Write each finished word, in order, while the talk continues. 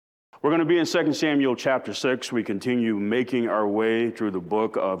We're going to be in 2 Samuel chapter 6. We continue making our way through the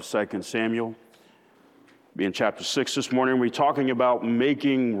book of 2 Samuel. Be in chapter 6 this morning. We're talking about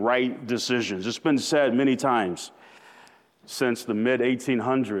making right decisions. It's been said many times since the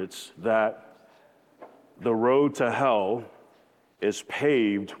mid-1800s that the road to hell is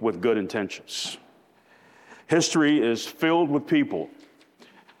paved with good intentions. History is filled with people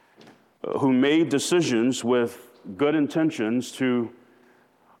who made decisions with good intentions to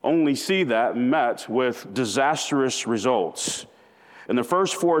only see that met with disastrous results. In the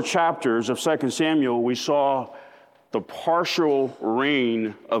first 4 chapters of 2 Samuel, we saw the partial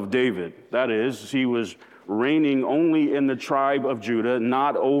reign of David. That is, he was reigning only in the tribe of Judah,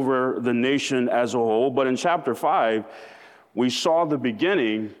 not over the nation as a whole. But in chapter 5, we saw the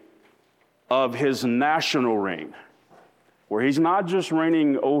beginning of his national reign, where he's not just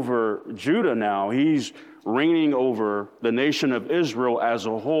reigning over Judah now, he's reigning over the nation of Israel as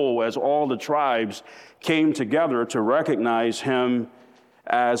a whole, as all the tribes came together to recognize him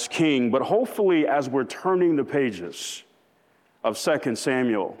as king. But hopefully, as we're turning the pages of 2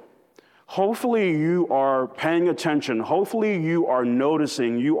 Samuel, hopefully you are paying attention. Hopefully you are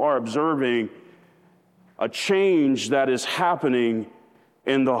noticing, you are observing a change that is happening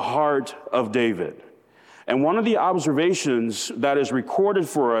in the heart of David. And one of the observations that is recorded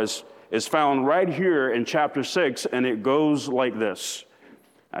for us is found right here in chapter 6, and it goes like this.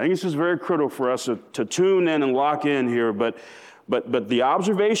 I think this is very critical for us to tune in and lock in here, but the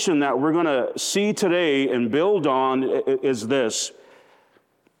observation that we're going to see today and build on is this.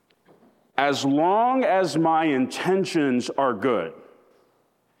 As long as my intentions are good,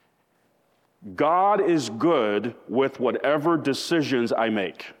 God is good with whatever decisions I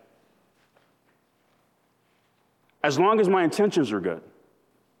make. As long as my intentions are good.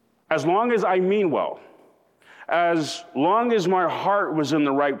 As long as I mean well, as long as my heart was in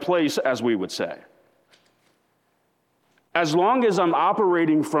the right place, as we would say, as long as I'm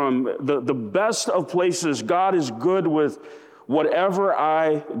operating from the best of places, God is good with whatever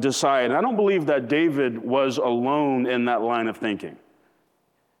I decide. And I don't believe that David was alone in that line of thinking.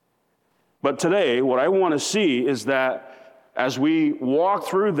 But today, what I want to see is that as we walk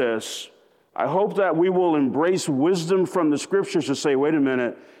through this, I hope that we will embrace wisdom from the scriptures to say, wait a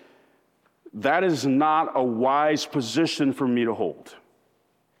minute, that is not a wise position for me to hold.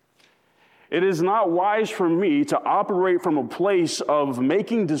 It is not wise for me to operate from a place of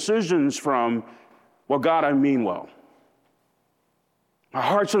making decisions from, well, God, I mean well. My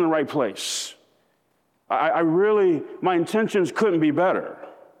heart's in the right place. My intentions couldn't be better.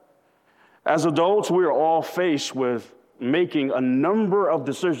 As adults, we are all faced with making a number of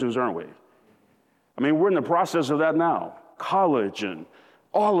decisions, aren't we? I mean, we're in the process of that now. College and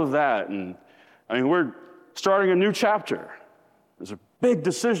all of that. And we're starting a new chapter. There's big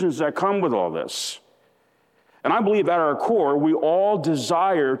decisions that come with all this. And I believe at our core, we all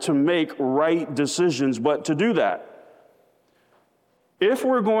desire to make right decisions. But to do that, if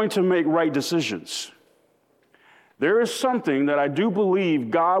we're going to make right decisions, there is something that I do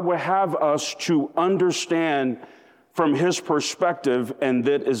believe God would have us to understand from his perspective, and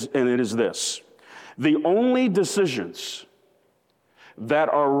it is this. The only decisions that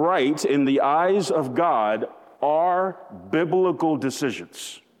are right in the eyes of God are biblical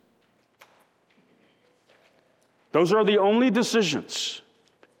decisions. Those are the only decisions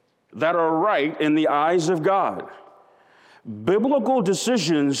that are right in the eyes of God. Biblical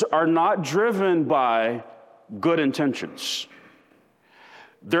decisions are not driven by good intentions.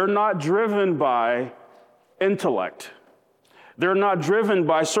 They're not driven by intellect. They're not driven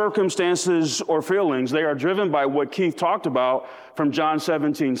by circumstances or feelings. They are driven by what Keith talked about from John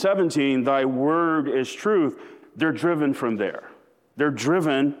 17:17, thy word is truth. They're driven from there. They're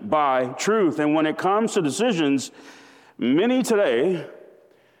driven by truth. And when it comes to decisions, many today,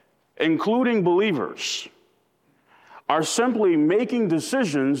 including believers, are simply making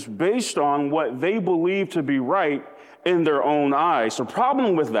decisions based on what they believe to be right in their own eyes. The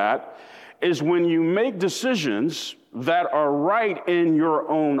problem with that is when you make decisions that are right in your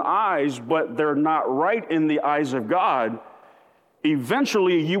own eyes, but they're not right in the eyes of God,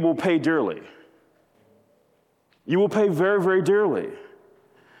 eventually you will pay dearly. You will pay very, very dearly.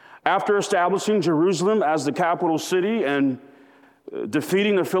 After establishing Jerusalem as the capital city and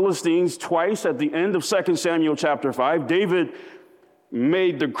defeating the Philistines twice at the end of 2 Samuel chapter 5, David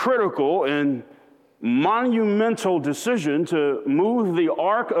made the critical and monumental decision to move the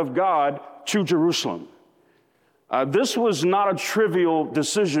Ark of God to Jerusalem. This was not a trivial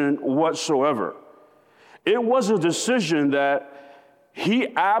decision whatsoever. It was a decision that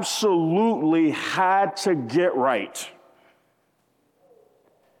he absolutely had to get right.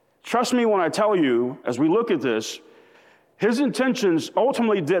 Trust me when I tell you, as we look at this, his intentions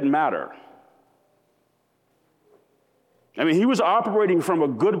ultimately didn't matter. I mean, he was operating from a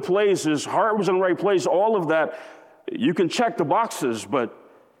good place. His heart was in the right place. All of that, you can check the boxes, but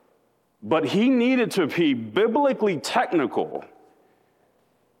he needed to be biblically technical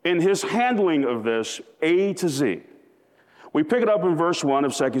in his handling of this A to Z. We pick it up in verse 1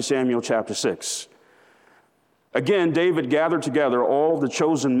 of 2 Samuel chapter 6. Again, David gathered together all the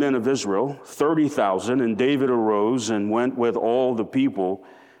chosen men of Israel, 30,000, and David arose and went with all the people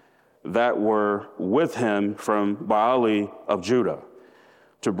that were with him from Baale of Judah,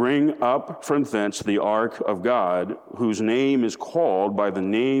 to bring up from thence the ark of God, whose name is called by the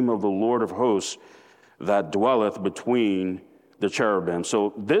name of the Lord of hosts, that dwelleth between the cherubim.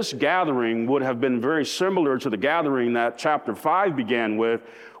 So this gathering would have been very similar to the gathering that chapter 5 began with,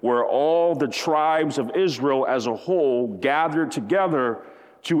 where all the tribes of Israel as a whole gathered together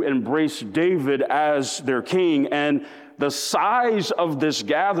to embrace David as their king. And the size of this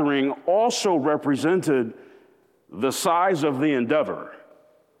gathering also represented the size of the endeavor.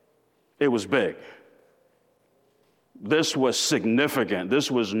 It was big. This was significant.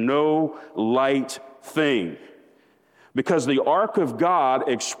 This was no light thing, because the ark of God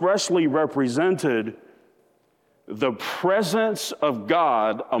expressly represented the presence of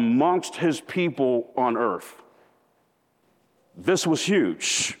God amongst his people on earth. This was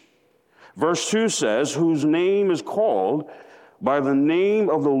huge. Verse 2 says, whose name is called by the name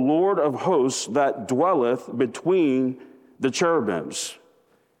of the Lord of hosts, that dwelleth between the cherubims.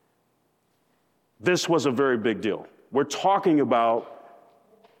 This was a very big deal. We're talking about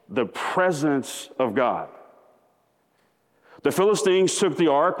the presence of God. The Philistines took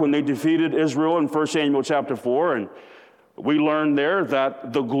the ark when they defeated Israel in 1 Samuel chapter 4, and we learned there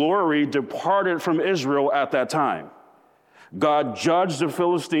that the glory departed from Israel at that time. God judged the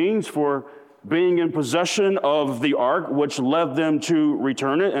Philistines for being in possession of the ark, which led them to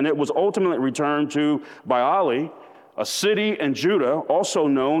return it, and it was ultimately returned to Baale, a city in Judah, also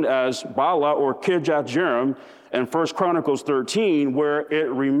known as Bala or Kirjath-Jearim, in 1 Chronicles 13, where it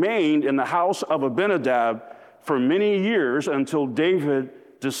remained in the house of Abinadab for many years until David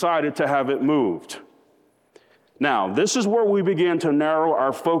decided to have it moved. Now, this is where we begin to narrow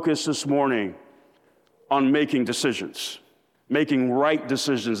our focus this morning on making decisions, making right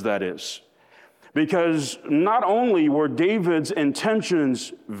decisions, that is. Because not only were David's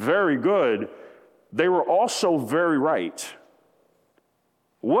intentions very good, they were also very right.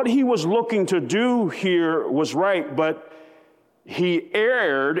 What he was looking to do here was right, but he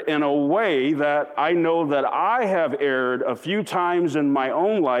erred in a way that I know that I have erred a few times in my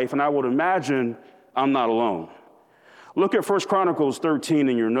own life, and I would imagine I'm not alone. Look at 1 Chronicles 13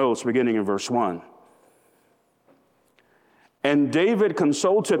 in your notes, beginning in verse 1. And David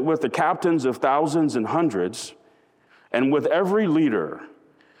consulted with the captains of thousands and hundreds, and with every leader.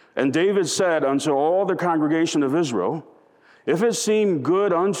 And David said unto all the congregation of Israel, if it seem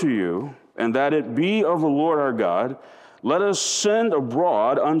good unto you, and that it be of the Lord our God, let us send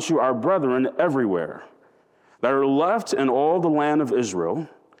abroad unto our brethren everywhere that are left in all the land of Israel,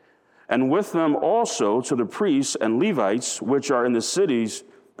 and with them also to the priests and Levites which are in the cities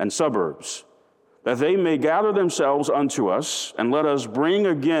and suburbs, that they may gather themselves unto us, and let us bring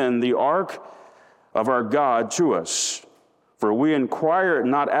again the ark of our God to us. For we inquired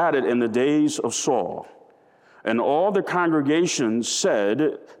not at it in the days of Saul. And all the congregation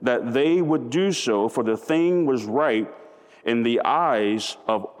said that they would do so, for the thing was right in the eyes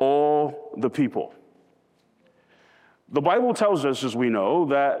of all the people. The Bible tells us, as we know,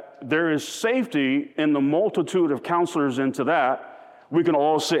 that there is safety in the multitude of counselors. Into that, we can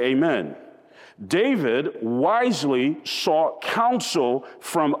all say amen. David wisely sought counsel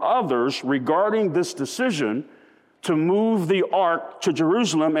from others regarding this decision to move the ark to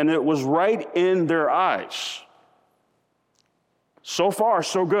Jerusalem, and it was right in their eyes. So far,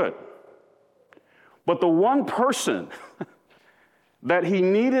 so good. But the one person that he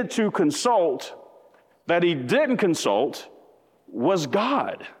needed to consult, that he didn't consult, was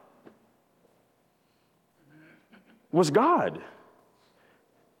God. Was God.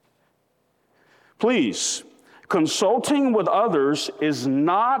 Please, consulting with others is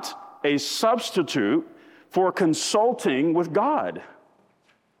not a substitute for consulting with God.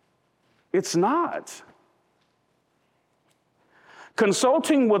 It's not.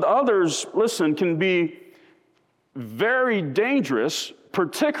 Consulting with others, listen, can be very dangerous,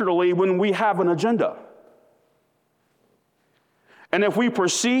 particularly when we have an agenda. And if we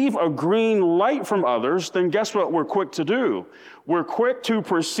perceive a green light from others, then guess what we're quick to do? We're quick to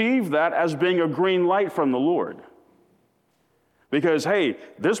perceive that as being a green light from the Lord. Because, hey,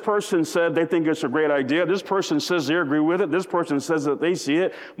 this person said they think it's a great idea. This person says they agree with it. This person says that they see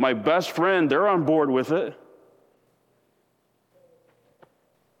it. My best friend, they're on board with it.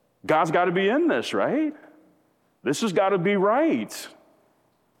 God's got to be in this, right? This has got to be right.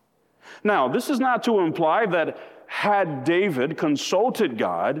 Now, this is not to imply that had David consulted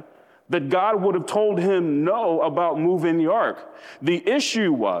God, that God would have told him no about moving the ark. The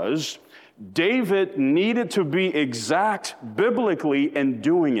issue was David needed to be exact biblically in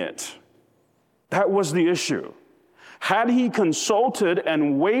doing it. That was the issue. Had he consulted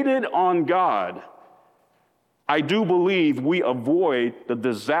and waited on God, I do believe we avoid the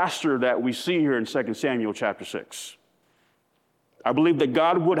disaster that we see here in 2 Samuel chapter 6. I believe that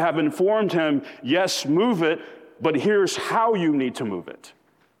God would have informed him, yes, move it, but here's how you need to move it.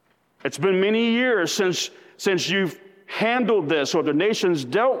 It's been many years since you've handled this or the nation's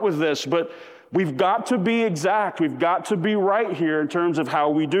dealt with this, but we've got to be exact. We've got to be right here in terms of how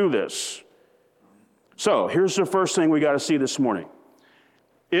we do this. So here's the first thing we got to see this morning.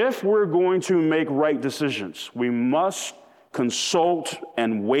 If we're going to make right decisions, we must consult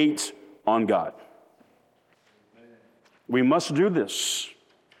and wait on God. We must do this.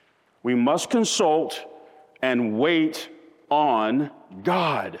 We must consult and wait on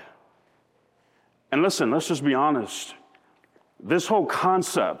God. And listen, let's just be honest. This whole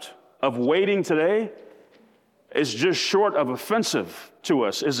concept of waiting today is just short of offensive to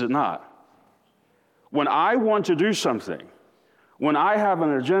us, is it not? When I want to do something, when I have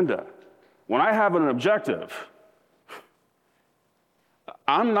an agenda, when I have an objective,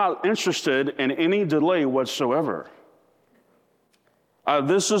 I'm not interested in any delay whatsoever.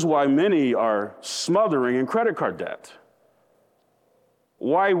 This is why many are smothering in credit card debt.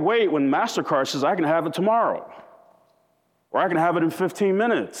 Why wait when MasterCard says I can have it tomorrow? Or I can have it in 15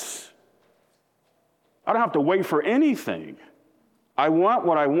 minutes. I don't have to wait for anything. I want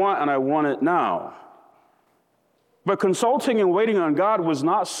what I want, and I want it now. But consulting and waiting on God was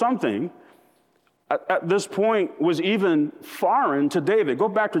not something at this point was even foreign to David. Go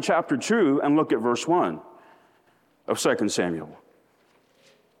back to chapter 2 and look at verse 1 of 2 Samuel.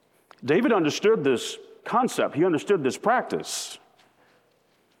 David understood this concept. He understood this practice.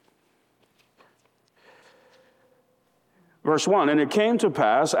 Verse 1, and it came to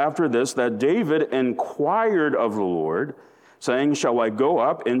pass after this that David inquired of the Lord, saying, shall I go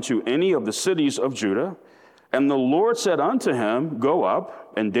up into any of the cities of Judah? And the Lord said unto him, go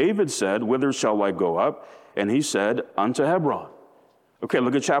up. And David said, whither shall I go up? And he said, unto Hebron. Okay,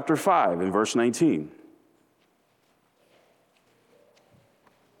 look at chapter 5 in verse 19.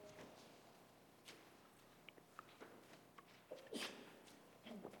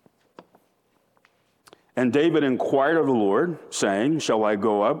 And David inquired of the Lord, saying, shall I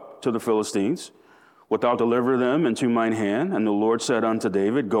go up to the Philistines? Wilt thou deliver them into mine hand? And the Lord said unto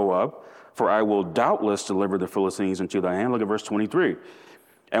David, go up, for I will doubtless deliver the Philistines into thy hand. Look at verse 23.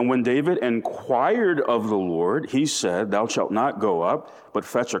 And when David inquired of the Lord, he said, thou shalt not go up, but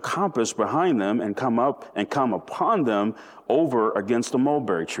fetch a compass behind them and come up and come upon them over against the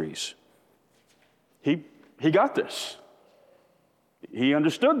mulberry trees. He got this. He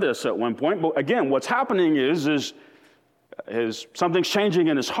understood this at one point, but again, what's happening is something's changing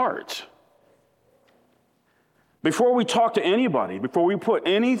in his heart. Before we talk to anybody, before we put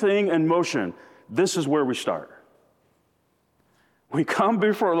anything in motion, this is where we start. We come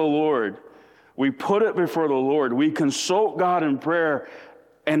before the Lord, we put it before the Lord, we consult God in prayer,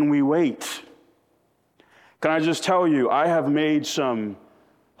 and we wait. Can I just tell you, I have made some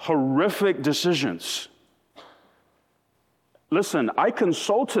horrific decisions. Listen, I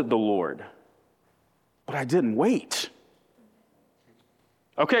consulted the Lord, but I didn't wait.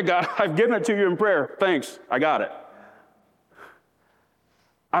 Okay, God, I've given it to you in prayer. Thanks, I got it.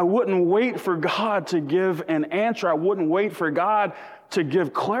 I wouldn't wait for God to give an answer. I wouldn't wait for God to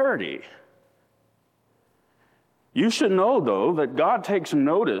give clarity. You should know, though, that God takes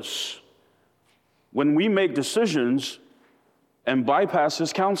notice when we make decisions and bypass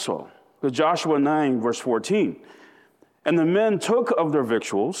his counsel. With Joshua 9, verse 14. And the men took of their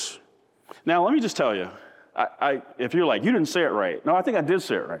victuals. Now, let me just tell you, if you're like, you didn't say it right. No, I think I did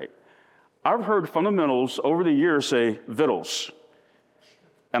say it right. I've heard fundamentals over the years say victuals.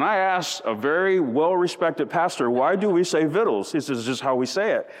 And I asked a very well-respected pastor, why do we say victuals? He says, it's just how we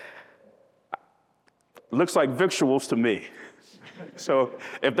say it. Looks like victuals to me. So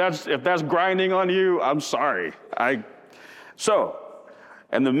if that's grinding on you, I'm sorry. And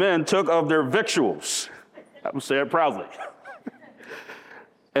the men took of their victuals. I'm going to say it proudly.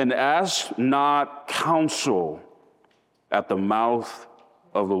 And asked not counsel at the mouth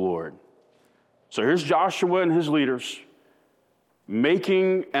of the Lord. So here's Joshua and his leaders.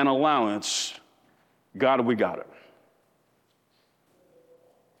 making an allowance, God, we got it.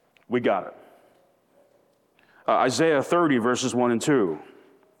 We got it. Isaiah 30, verses 1 and 2.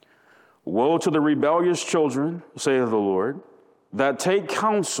 Woe to the rebellious children, saith the Lord, that take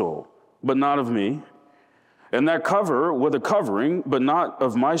counsel, but not of me, and that cover with a covering, but not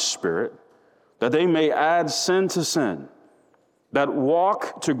of my spirit, that they may add sin to sin, that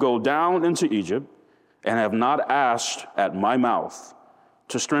walk to go down into Egypt, and have not asked at my mouth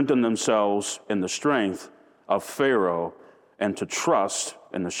to strengthen themselves in the strength of Pharaoh and to trust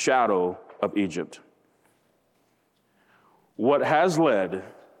in the shadow of Egypt. What has led,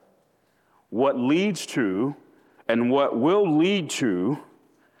 what leads to, and what will lead to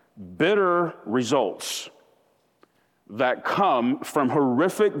bitter results that come from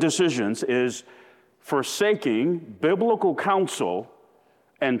horrific decisions is forsaking biblical counsel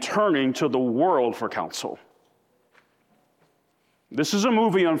and turning to the world for counsel. This is a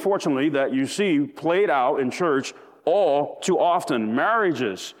movie, unfortunately, that you see played out in church all too often.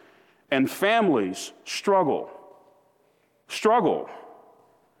 Marriages and families struggle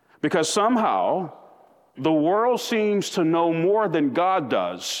because somehow the world seems to know more than God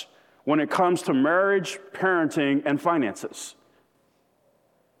does when it comes to marriage, parenting, and finances.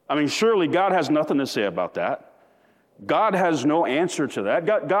 I mean, surely God has nothing to say about that. God has no answer to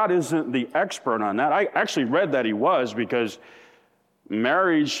that. God isn't the expert on that. I actually read that he was, because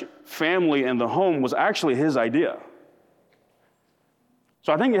marriage, family, and the home was actually his idea.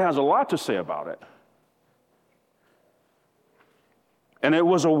 So I think he has a lot to say about it. And it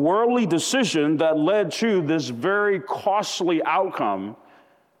was a worldly decision that led to this very costly outcome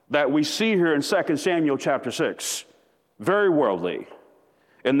that we see here in 2 Samuel chapter 6. Very worldly.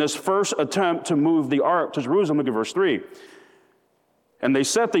 In this first attempt to move the ark to Jerusalem, look at verse 3. And they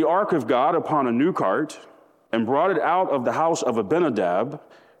set the ark of God upon a new cart and brought it out of the house of Abinadab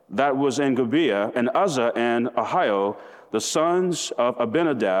that was in Gibeah, and Uzzah and Ahio, the sons of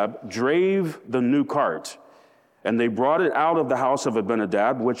Abinadab, drave the new cart. And they brought it out of the house of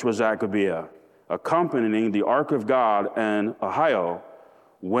Abinadab, which was at Gibeah. Accompanying the ark of God, and Ahio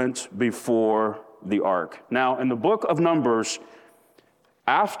went before the ark. Now, in the book of Numbers,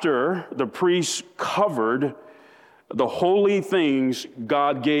 after the priests covered the holy things,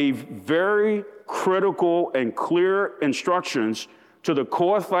 God gave very critical and clear instructions to the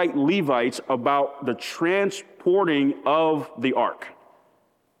Kohathite Levites about the transporting of the ark.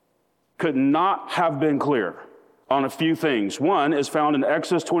 Could not have been clear on a few things. One is found in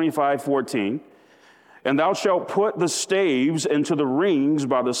Exodus 25:14. And thou shalt put the staves into the rings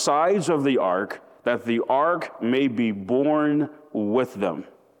by the sides of the ark, that the ark may be borne with them.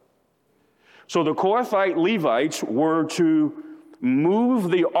 So the Kohathite Levites were to move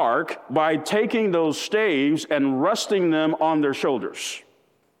the ark by taking those staves and resting them on their shoulders.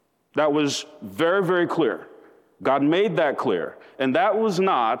 That was very, very clear. God made that clear. And that was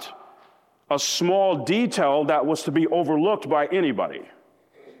not a small detail that was to be overlooked by anybody.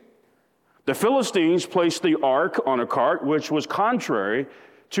 The Philistines placed the ark on a cart, which was contrary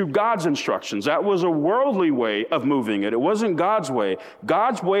to God's instructions. That was a worldly way of moving it. It wasn't God's way.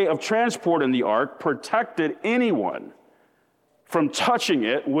 God's way of transporting the ark protected anyone from touching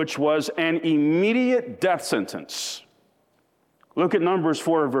it, which was an immediate death sentence. Look at Numbers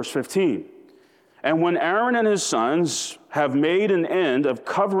 4, verse 15. And when Aaron and his sons have made an end of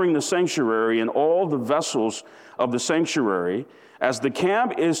covering the sanctuary and all the vessels of the sanctuary, as the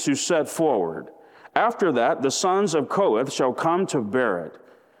camp is to set forward, after that the sons of Kohath shall come to bear it,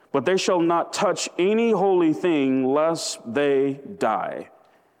 but they shall not touch any holy thing lest they die.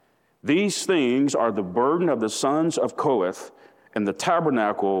 These things are the burden of the sons of Kohath and the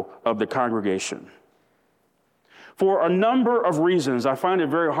tabernacle of the congregation. For a number of reasons, I find it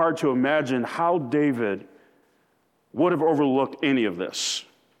very hard to imagine how David would have overlooked any of this.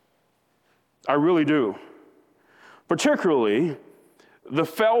 I really do. Particularly the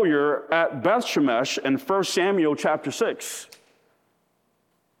failure at Beth Shemesh in 1 Samuel chapter 6.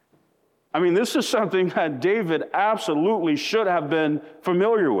 I mean, this is something that David absolutely should have been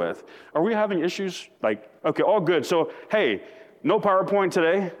familiar with. Are we having issues? Okay, all good. So, hey, no PowerPoint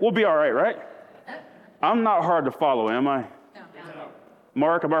today. We'll be all right, right? I'm not hard to follow, am I? No.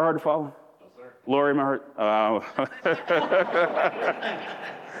 Mark, am I hard to follow? No, sir. Lori, am I hard?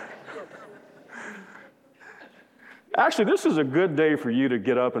 Actually, this is a good day for you to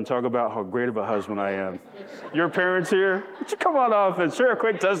get up and talk about how great of a husband I am. Your parents here? Would you come on off and share a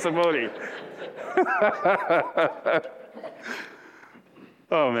quick testimony?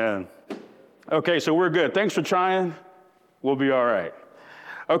 Oh, man. Okay, so we're good. Thanks for trying. We'll be all right.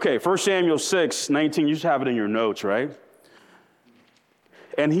 Okay, 1 Samuel 6:19. You just have it in your notes, right?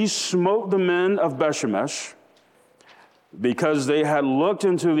 And he smote the men of Bethshemesh, because they had looked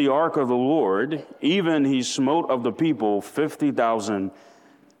into the ark of the Lord. Even he smote of the people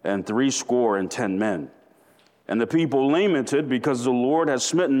 50,010 men. And the people lamented, because the Lord had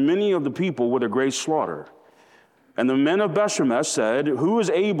smitten many of the people with a great slaughter. And the men of Bethshemesh said, who is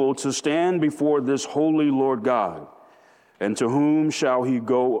able to stand before this holy Lord God? And to whom shall he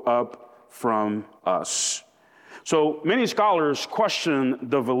go up from us? So many scholars question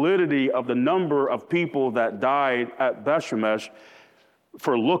the validity of the number of people that died at Bethshemesh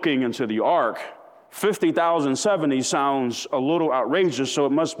for looking into the ark. 50,070 sounds a little outrageous, so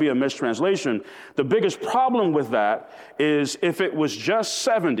it must be a mistranslation. The biggest problem with that is if it was just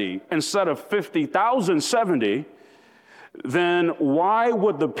 70 instead of 50,070, then why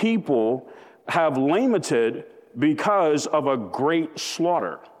would the people have lamented because of a great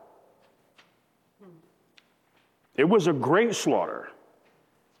slaughter? It was a great slaughter.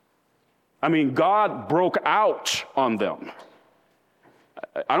 I mean, God broke out on them.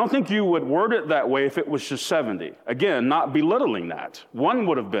 I don't think you would word it that way if it was just 70. Again, not belittling that. One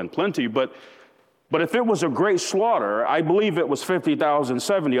would have been plenty, but if it was a great slaughter, I believe it was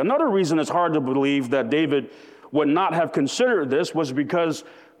 50,070. Another reason it's hard to believe that David would not have considered this was because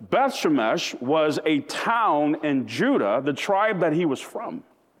Bethshemesh was a town in Judah, the tribe that he was from.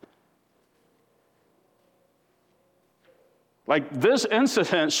 Like, this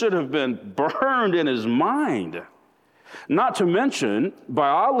incident should have been burned in his mind. Not to mention,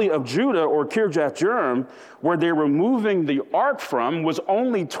 Baali of Judah, or Kirjath Jearim, where they were moving the ark from, was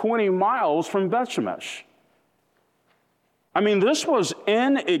only 20 miles from Bethshemesh. I mean, this was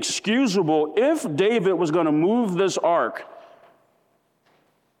inexcusable. If David was going to move this ark,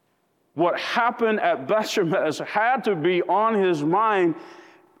 what happened at Bethshemesh had to be on his mind.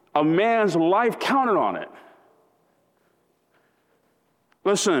 A man's life counted on it.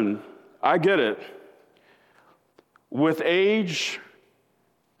 Listen, I get it. With age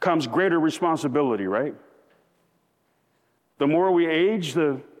comes greater responsibility, right? The more we age,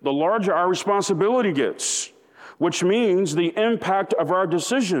 the larger our responsibility gets, which means the impact of our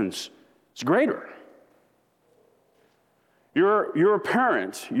decisions is greater. You're a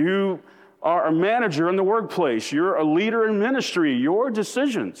parent. You are a manager in the workplace. You're a leader in ministry. Your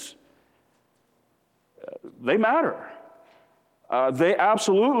decisions, they matter. They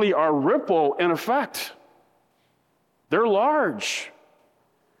absolutely are ripple in effect. They're large.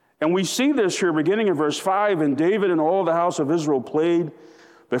 And we see this here beginning in verse 5, and David and all the house of Israel played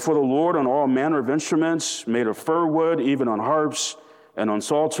before the Lord on all manner of instruments made of fir wood, even on harps and on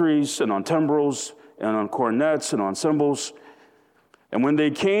psalteries and on timbrels and on cornets and on cymbals. And when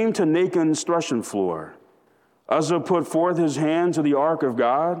they came to Nachon's threshing floor, Uzzah put forth his hand to the ark of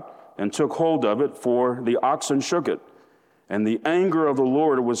God and took hold of it, for the oxen shook it. And the anger of the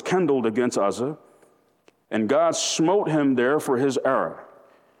Lord was kindled against Uzzah, and God smote him there for his error.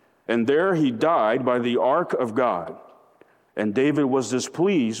 And there he died by the ark of God. And David was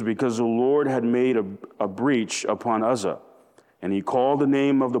displeased because the Lord had made a breach upon Uzzah. And he called the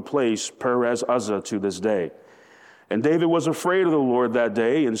name of the place Perez Uzzah to this day. And David was afraid of the Lord that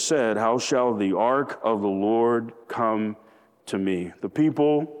day and said, how shall the ark of the Lord come to me? The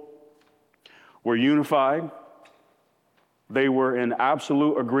people were unified. They were in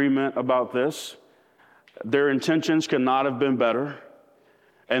absolute agreement about this. Their intentions could not have been better.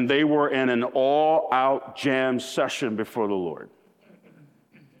 And they were in an all-out jam session before the Lord.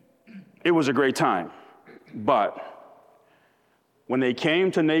 It was a great time. But when they came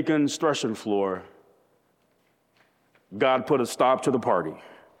to Nachon's threshing floor, God put a stop to the party.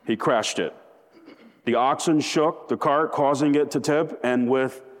 He crashed it. The oxen shook the cart, causing it to tip, and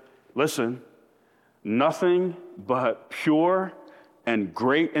with, listen, nothing but pure and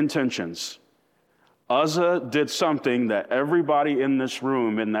great intentions, Uzzah did something that everybody in this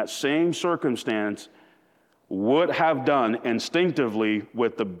room in that same circumstance would have done instinctively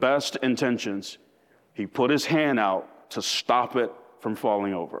with the best intentions. He put his hand out to stop it from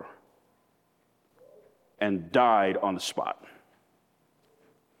falling over and died on the spot.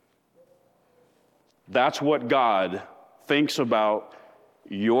 That's what God thinks about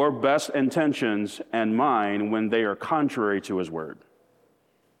your best intentions and mine when they are contrary to his word.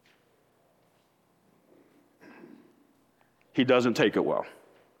 He doesn't take it well.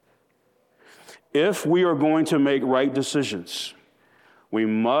 If we are going to make right decisions, we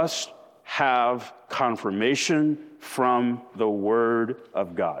must have confirmation from the Word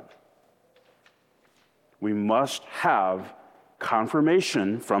of God. We must have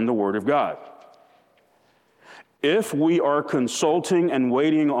confirmation from the Word of God. If we are consulting and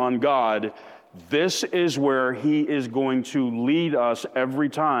waiting on God this is where he is going to lead us every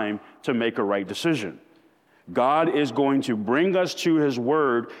time to make a right decision. God is going to bring us to his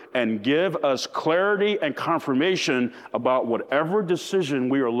word and give us clarity and confirmation about whatever decision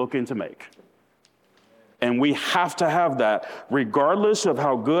we are looking to make. And we have to have that, regardless of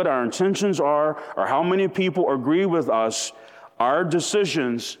how good our intentions are or how many people agree with us. Our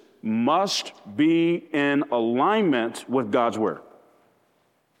decisions must be in alignment with God's word.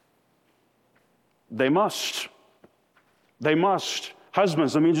 They must. They must.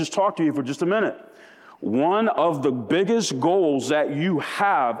 Husbands, let me just talk to you for just a minute. One of the biggest goals that you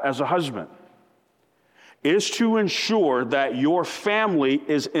have as a husband is to ensure that your family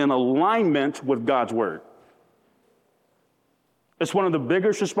is in alignment with God's word. It's one of the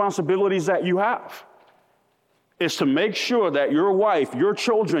biggest responsibilities that you have, is to make sure that your wife, your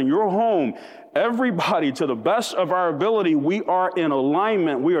children, your home, everybody, to the best of our ability, we are in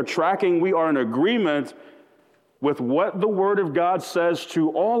alignment, we are tracking, we are in agreement with what the Word of God says to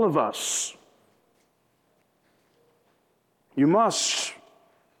all of us. You must.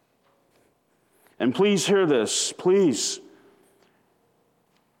 And please hear this, please.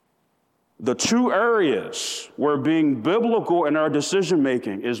 The two areas where being biblical in our decision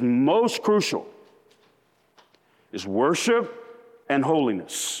making is most crucial is worship and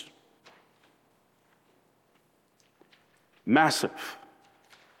holiness. Massive.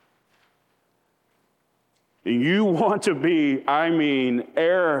 You want to be,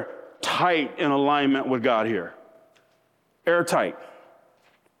 airtight in alignment with God here. Airtight.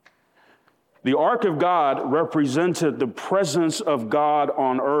 The ark of God represented the presence of God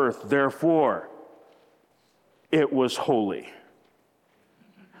on earth. Therefore, it was holy.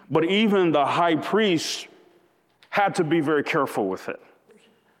 But even the high priest had to be very careful with it.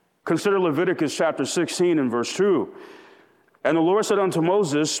 Consider Leviticus chapter 16 and verse 2. And the Lord said unto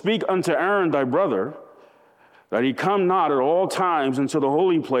Moses, speak unto Aaron thy brother, that he come not at all times into the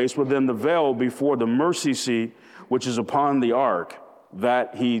holy place within the veil before the mercy seat which is upon the ark,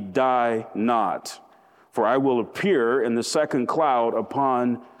 that he die not. For I will appear in the second cloud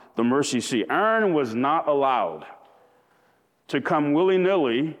upon the mercy seat. Aaron was not allowed to come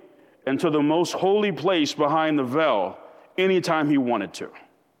willy-nilly into the most holy place behind the veil anytime he wanted to,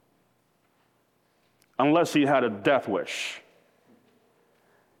 unless he had a death wish.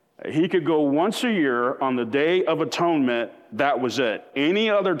 He could go once a year on the Day of Atonement. That was it. Any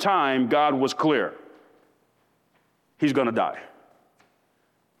other time, God was clear. He's going to die.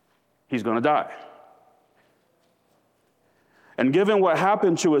 He's going to die. And given what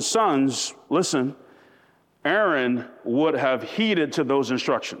happened to his sons, listen, Aaron would have heeded to those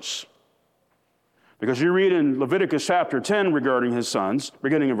instructions. Because you read in Leviticus chapter 10 regarding his sons,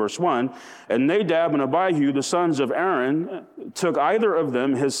 beginning in verse 1, and Nadab and Abihu, the sons of Aaron, took either of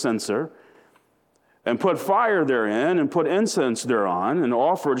them his censer, and put fire therein, and put incense thereon, and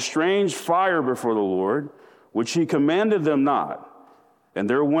offered strange fire before the Lord, which he commanded them not. And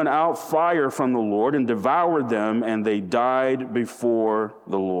there went out fire from the Lord, and devoured them, and they died before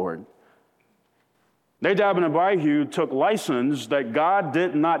the Lord. Nadab and Abihu took license that God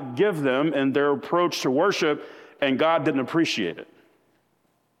did not give them in their approach to worship, and God didn't appreciate it.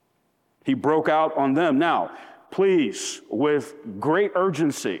 He broke out on them. Now, please, with great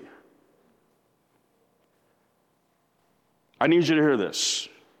urgency, I need you to hear this,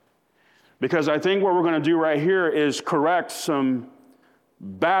 because I think what we're going to do right here is correct some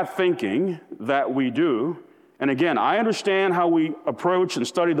bad thinking that we do. And again, I understand how we approach and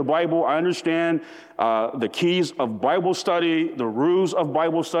study the Bible. I understand the keys of Bible study, the rules of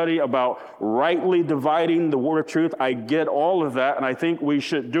Bible study about rightly dividing the word of truth. I get all of that, and I think we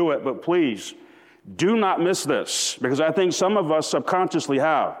should do it. But please, do not miss this, because I think some of us subconsciously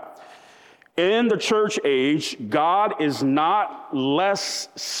have. In the church age, God is not less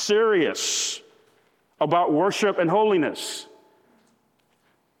serious about worship and holiness.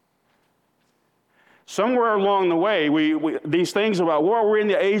 Somewhere along the way, we these things about, well, we're in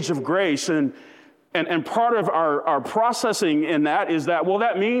the age of grace, and part of our processing in that is that, well,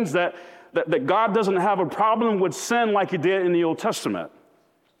 that means that God doesn't have a problem with sin like he did in the Old Testament.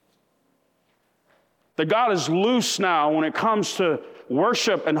 That God is loose now when it comes to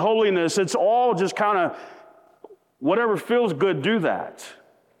worship and holiness. It's all just kind of whatever feels good, do that.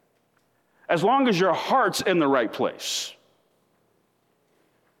 As long as your heart's in the right place.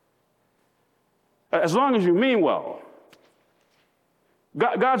 As long as you mean well.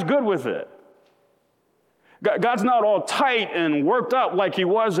 God's good with it. God's not all tight and worked up like he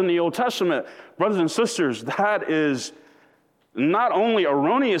was in the Old Testament. Brothers and sisters, that is not only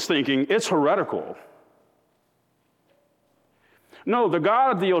erroneous thinking, it's heretical. No, the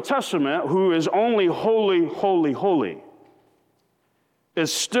God of the Old Testament, who is only holy, holy, holy,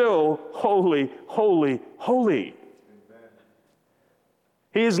 is still holy, holy, holy. Amen.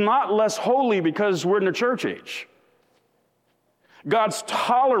 He is not less holy because we're in the church age. God's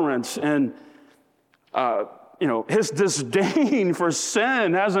tolerance and his disdain for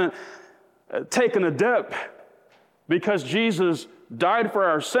sin hasn't taken a dip because Jesus died for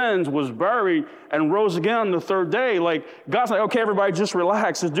our sins, was buried, and rose again on the third day. Like, God's like, okay, everybody, just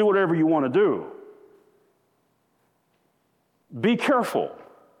relax. Just do whatever you want to do. Be careful.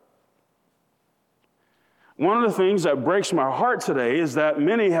 One of the things that breaks my heart today is that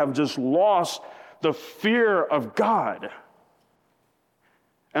many have just lost the fear of God.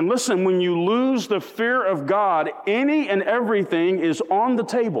 And listen, when you lose the fear of God, any and everything is on the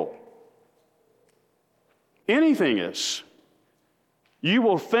table. Anything is. You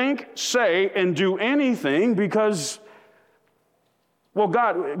will think, say, and do anything because, well,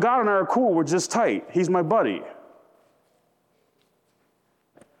 God and I are cool. We're just tight. He's my buddy.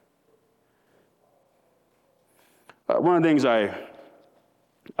 One of the things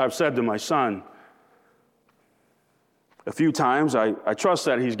I've said to my son a few times, I trust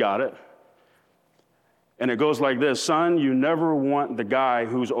that he's got it. And it goes like this: son, you never want the guy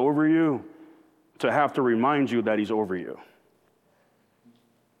who's over you to have to remind you that he's over you.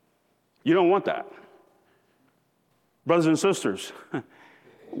 You don't want that. Brothers and sisters,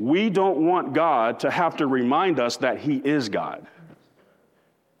 we don't want God to have to remind us that he is God.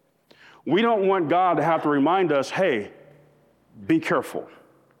 We don't want God to have to remind us, hey, be careful.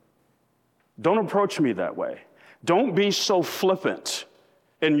 Don't approach me that way. Don't be so flippant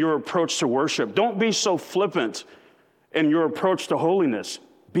in your approach to worship. Don't be so flippant in your approach to holiness.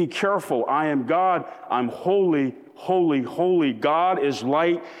 Be careful. I am God. I'm holy, holy, holy. God is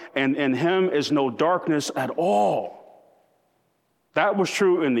light, and in him is no darkness at all. That was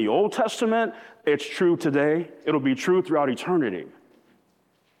true in the Old Testament. It's true today. It'll be true throughout eternity.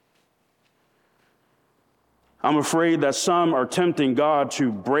 I'm afraid that some are tempting God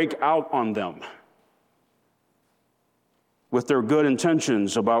to break out on them with their good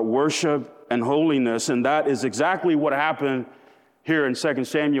intentions about worship and holiness, and that is exactly what happened here in 2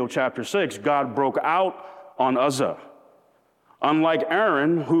 Samuel chapter 6. God broke out on Uzzah. Unlike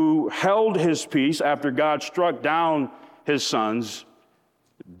Aaron, who held his peace after God struck down his sons,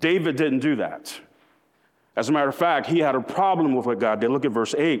 David didn't do that. As a matter of fact, he had a problem with what God did. Look at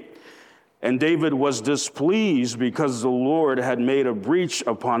verse 8. And David was displeased because the Lord had made a breach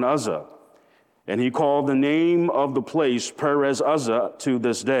upon Uzzah. And he called the name of the place Perez Uzzah to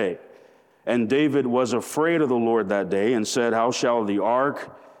this day. And David was afraid of the Lord that day and said, how shall the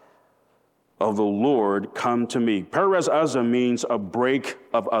ark of the Lord come to me? Perez Uzzah means a break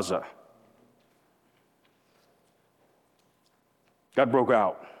of Uzzah. God broke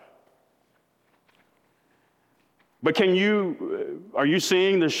out. But are you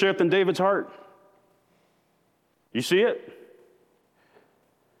seeing the shift in David's heart? You see it?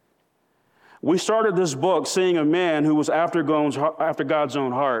 We started this book seeing a man who was after God's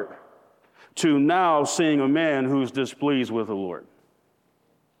own heart, to now seeing a man who's displeased with the Lord.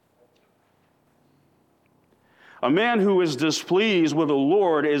 A man who is displeased with the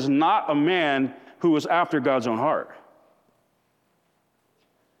Lord is not a man who is after God's own heart.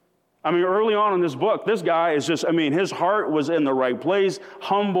 I mean, early on in this book, this guy is his heart was in the right place,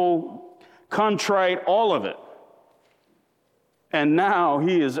 humble, contrite, all of it. And now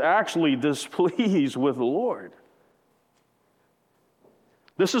he is actually displeased with the Lord.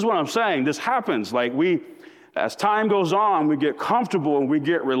 This is what I'm saying. This happens. As time goes on, we get comfortable and we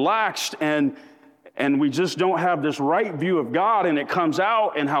get relaxed and we just don't have this right view of God, and it comes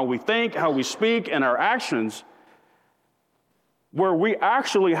out in how we think, how we speak, and our actions, where we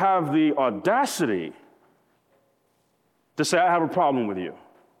actually have the audacity to say, I have a problem with you.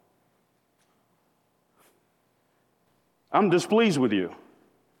 I'm displeased with you.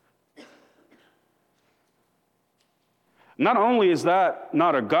 Not only is that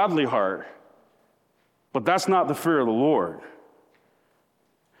not a godly heart, but that's not the fear of the Lord.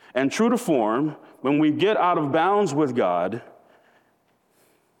 And true to form, when we get out of bounds with God,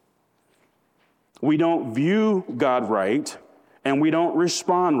 we don't view God right, and we don't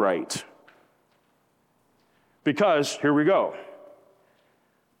respond right. Because, here we go.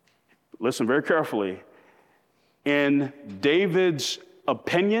 Listen very carefully. In David's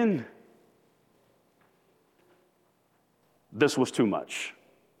opinion, this was too much.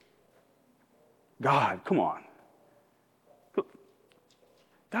 God, come on.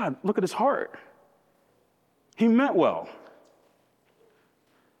 God, look at his heart. He meant well.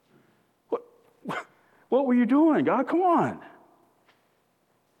 What were you doing, God? Come on.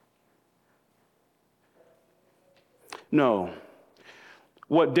 No.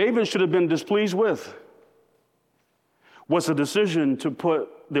 What David should have been displeased with was the decision to put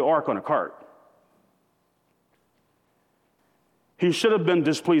the ark on a cart. He should have been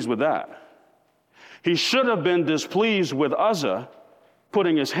displeased with that. He should have been displeased with Uzzah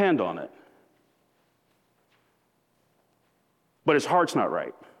putting his hand on it. But his heart's not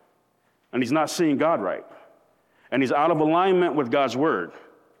right. And he's not seeing God right. And he's out of alignment with God's word,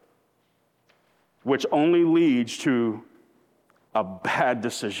 which only leads to a bad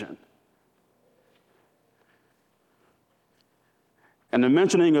decision. And the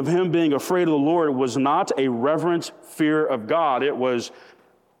mentioning of him being afraid of the Lord was not a reverent fear of God. It was,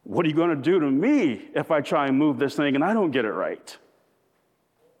 what are you going to do to me if I try and move this thing and I don't get it right?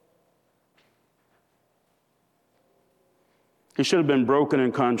 He should have been broken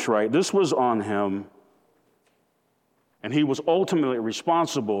and contrite. This was on him, and he was ultimately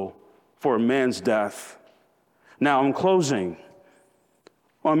responsible for a man's death. Now, in closing,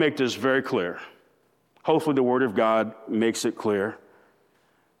 I want to make this very clear. Hopefully the Word of God makes it clear.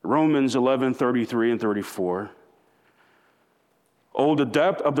 Romans 11:33 and 34. Oh, the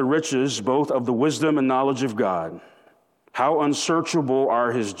depth of the riches, both of the wisdom and knowledge of God. How unsearchable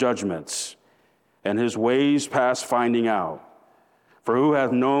are his judgments, and his ways past finding out. For who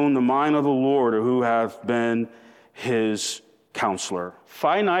hath known the mind of the Lord, or who hath been his counselor?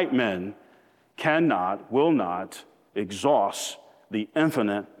 Finite men cannot, will not exhaust the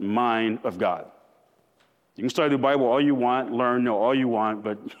infinite mind of God. You can study the Bible all you want, learn, know all you want,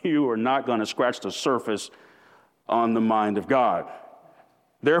 but you are not going to scratch the surface on the mind of God.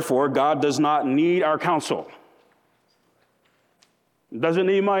 Therefore, God does not need our counsel. Doesn't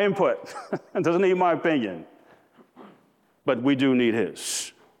need my input. Doesn't need my opinion. But we do need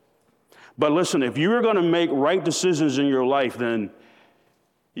his. But listen, if you are going to make right decisions in your life, then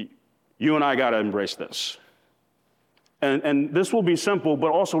you and I got to embrace this. And this will be simple,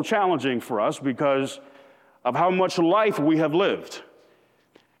 but also challenging for us because of how much life we have lived.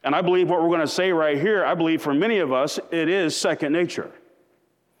 And I believe what we're going to say right here, I believe for many of us, it is second nature.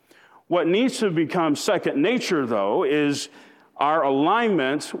 What needs to become second nature, though, is our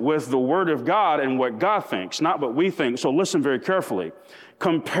alignment with the Word of God and what God thinks, not what we think. So listen very carefully.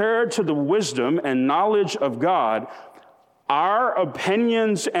 Compared to the wisdom and knowledge of God, our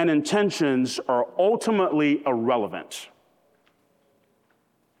opinions and intentions are ultimately irrelevant.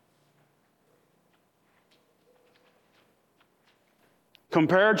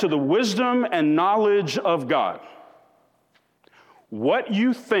 Compared to the wisdom and knowledge of God, what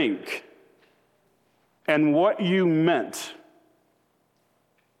you think and what you meant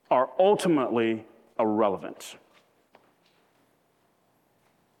are ultimately irrelevant.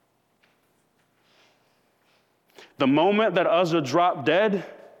 The moment that Uzzah dropped dead,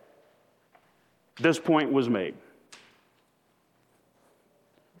 this point was made.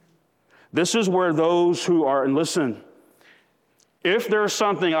 This is where those who are, and listen, if there's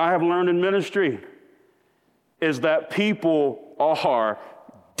something I have learned in ministry, is that people are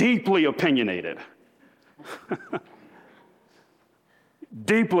deeply opinionated.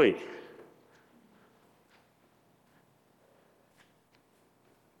 Deeply.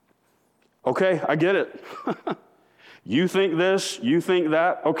 Okay, I get it. You think this, you think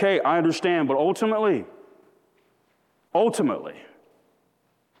that. Okay, I understand. But ultimately,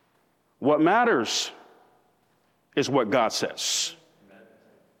 what matters is what God says.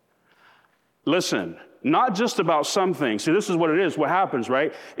 Listen, not just about some things. See, this is what it is. What happens,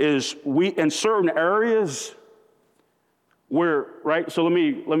 right, is we, in certain areas where, right, so let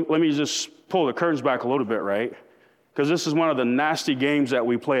me just pull the curtains back a little bit, right? Because this is one of the nasty games that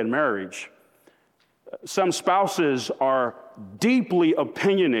we play in marriage. Some spouses are deeply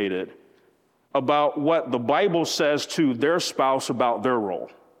opinionated about what the Bible says to their spouse about their role.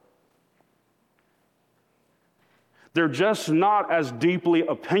 They're just not as deeply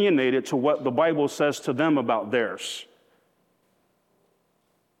opinionated to what the Bible says to them about theirs.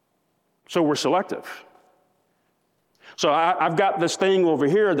 So we're selective. So I've got this thing over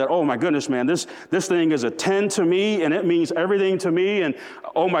here that, oh my goodness, man, this thing is a 10 to me and it means everything to me. And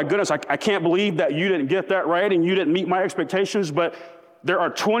oh my goodness, I can't believe that you didn't get that right and you didn't meet my expectations. But there are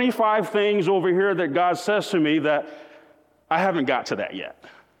 25 things over here that God says to me that I haven't got to that yet.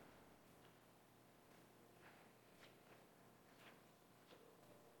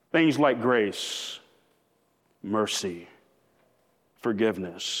 Things like grace, mercy,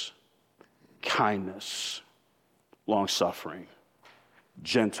 forgiveness, kindness, long-suffering,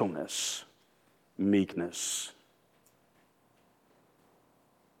 gentleness, meekness.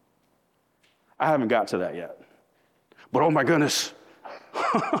 I haven't got to that yet. But oh my goodness,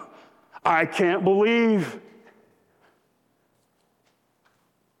 I can't believe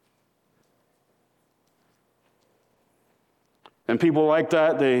And people like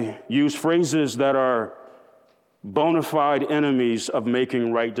that, they use phrases that are bona fide enemies of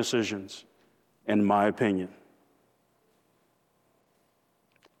making right decisions, in my opinion.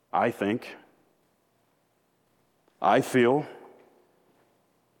 I think, I feel,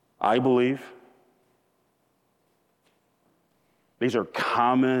 I believe. These are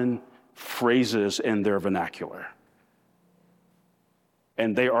common phrases in their vernacular.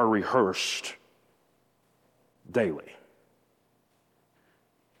 And they are rehearsed daily.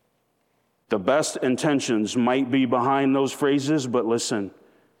 The best intentions might be behind those phrases, but listen,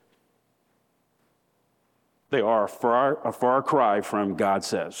 they are a far cry from God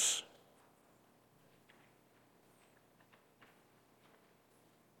says.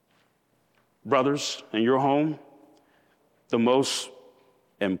 Brothers, in your home, the most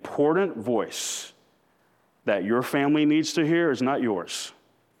important voice that your family needs to hear is not yours.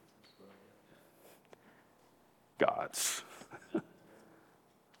 God's.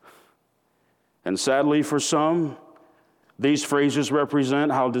 And sadly for some, these phrases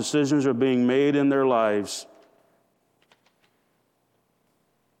represent how decisions are being made in their lives.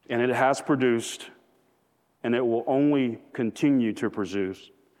 And it has produced, and it will only continue to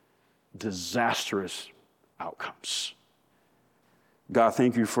produce, disastrous outcomes. God,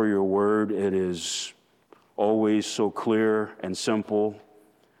 thank you for your word. It is always so clear and simple.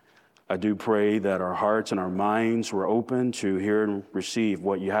 I do pray that our hearts and our minds were open to hear and receive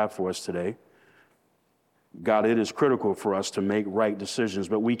what you have for us today. God, it is critical for us to make right decisions,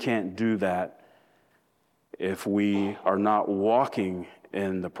 but we can't do that if we are not walking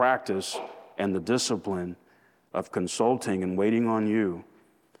in the practice and the discipline of consulting and waiting on you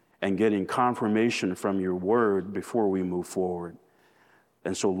and getting confirmation from your word before we move forward.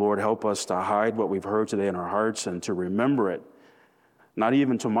 And so, Lord, help us to hide what we've heard today in our hearts and to remember it, not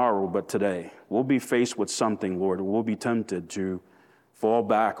even tomorrow, but today. We'll be faced with something, Lord. We'll be tempted to fall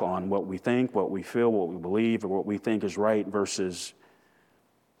back on what we think, what we feel, what we believe, or what we think is right versus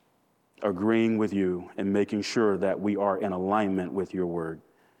agreeing with you and making sure that we are in alignment with your word.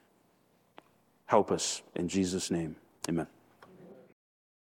 Help us in Jesus' name. Amen.